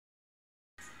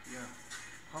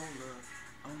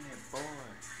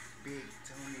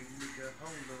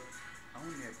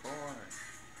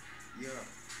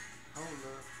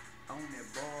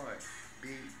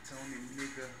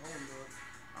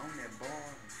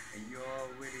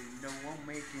know I'm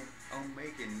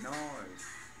making noise,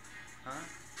 huh?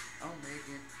 I'm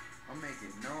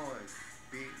making noise.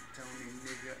 Big Tony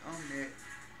nigga,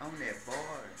 I'm that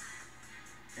boy.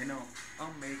 And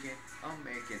I'm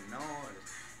making noise.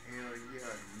 Hell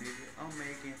yeah, nigga, I'm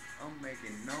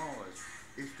making noise.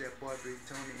 It's that boy Big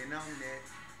Tony, and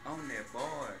I'm that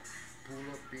boy. Pull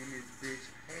up in this bitch,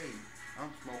 hey,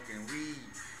 I'm smoking weed.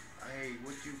 Hey,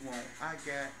 what you want? I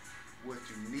got what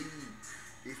you need.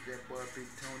 It's that boy Big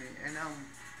Tony, and I'm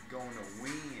gonna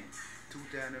win.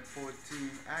 2014,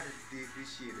 I just did this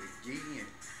shit again.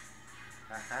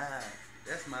 Haha,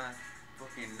 that's my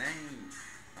fucking name.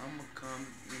 I'ma come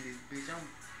in this bitch, I'm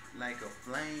like a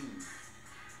flame.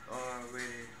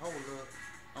 Already, hold up,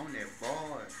 on that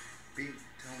board. Big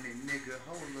Tony nigga,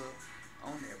 hold up,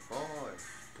 on that board.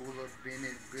 Pull up in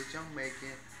this bitch, I'm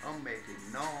making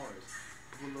noise.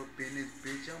 Pull up in this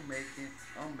bitch, I'm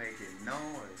making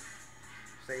noise.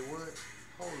 Say what?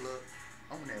 Hold up,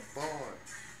 on that board.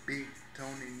 Big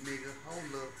Tony nigga,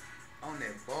 hold up, on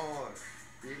that board,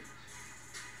 bitch.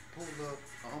 Pull up,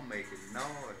 I'm making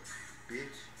noise,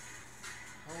 bitch.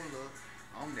 Hold up,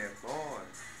 on that board.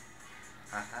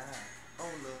 Haha,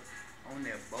 hold up, on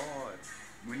that board.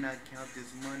 When I count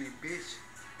this money, bitch,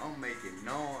 I'm making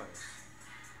noise.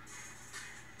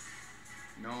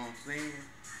 Know what I'm saying?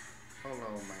 Hold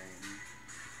on, man.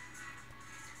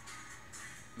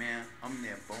 Man, I'm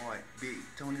that boy. Big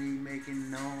Tony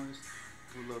making noise.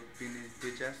 Pull up in this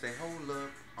bitch. I say, hold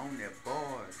up, on that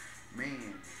board.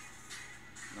 Man,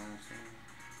 know what I'm saying?